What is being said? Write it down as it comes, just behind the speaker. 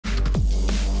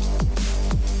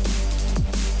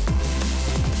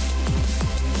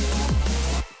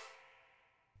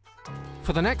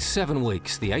For the next 7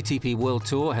 weeks, the ATP World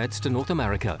Tour heads to North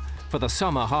America for the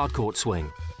summer hardcourt swing.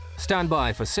 Stand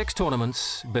by for 6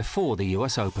 tournaments before the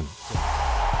US Open.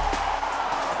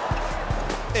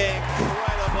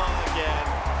 Incredible again.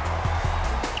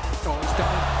 Oh, he's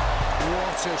done.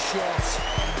 What a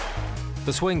shot.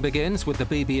 The swing begins with the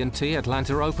BB&T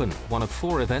Atlanta Open, one of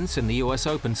 4 events in the US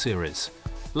Open series.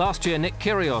 Last year, Nick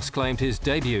Kyrgios claimed his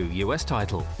debut US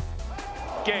title.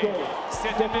 Game,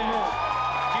 set,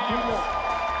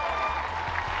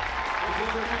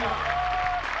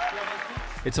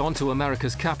 It's on to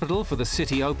America's capital for the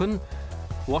Citi Open.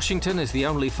 Washington is the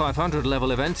only 500-level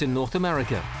event in North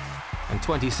America. And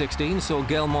 2016 saw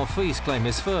Gael Monfils claim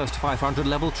his first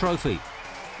 500-level trophy,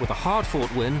 with a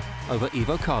hard-fought win over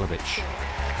Ivo Karlovic.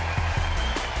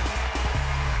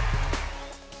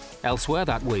 Elsewhere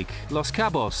that week, Los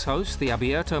Cabos host the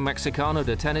Abierto Mexicano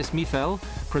de Tenis Mifel,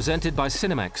 presented by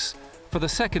Cinemex, for the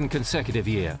 2nd consecutive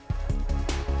year.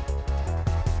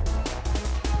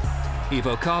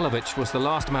 Ivo Karlovic was the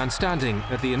last man standing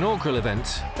at the inaugural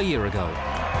event a year ago.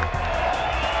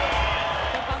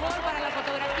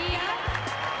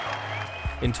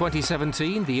 In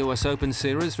 2017, the US Open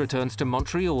Series returns to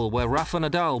Montreal, where Rafa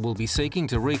Nadal will be seeking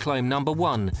to reclaim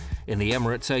 #1 in the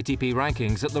Emirates ATP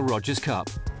rankings at the Rogers Cup.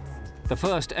 The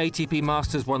first ATP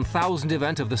Masters 1000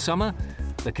 event of the summer,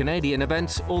 the Canadian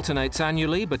event alternates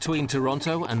annually between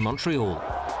Toronto and Montreal.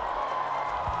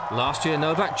 Last year,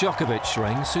 Novak Djokovic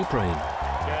reigned supreme.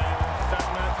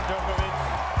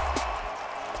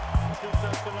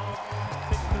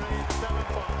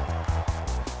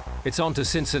 It's on to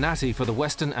Cincinnati for the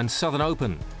Western and Southern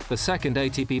Open, the 2nd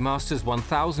ATP Masters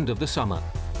 1000 of the summer.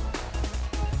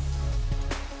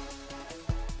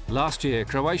 Last year,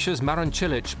 Croatia's Marin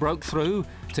Cilic broke through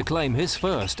to claim his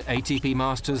first ATP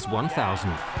Masters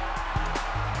 1000.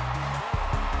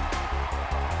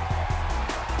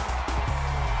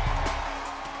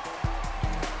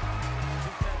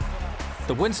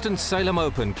 The Winston-Salem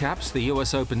Open caps the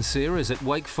US Open Series at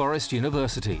Wake Forest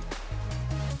University.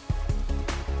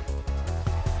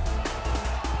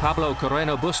 Pablo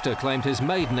Carreno Busta claimed his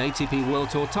maiden ATP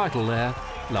World Tour title there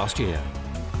last year.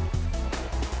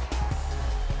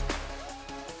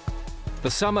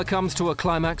 The summer comes to a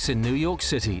climax in New York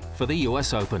City for the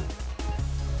US Open,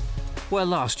 where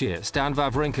last year Stan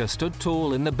Wawrinka stood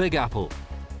tall in the Big Apple,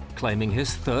 claiming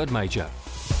his 3rd major.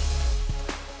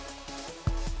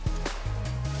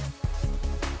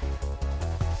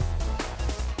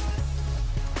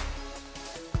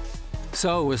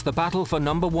 So, as the battle for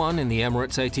 #1 in the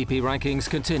Emirates ATP rankings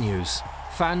continues,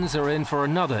 fans are in for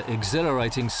another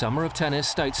exhilarating summer of tennis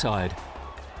stateside,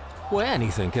 where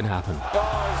anything can happen. Oh,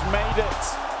 he's made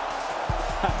it.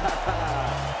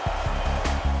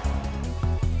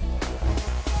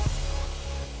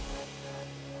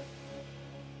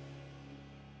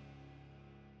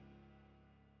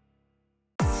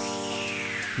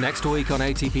 Next week on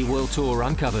ATP World Tour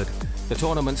Uncovered, the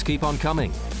tournaments keep on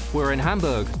coming. We're in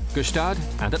Hamburg, Gstaad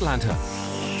and Atlanta.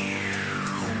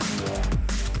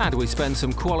 And we spend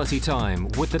some quality time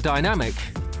with the dynamic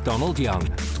Donald Young.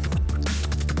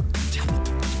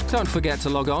 Don't forget to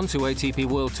log on to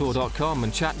atpworldtour.com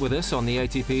and chat with us on the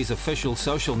ATP's official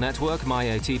social network,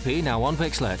 MyATP, now on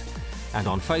Pixlet, and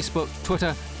on Facebook,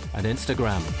 Twitter and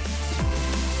Instagram.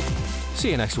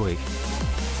 See you next week.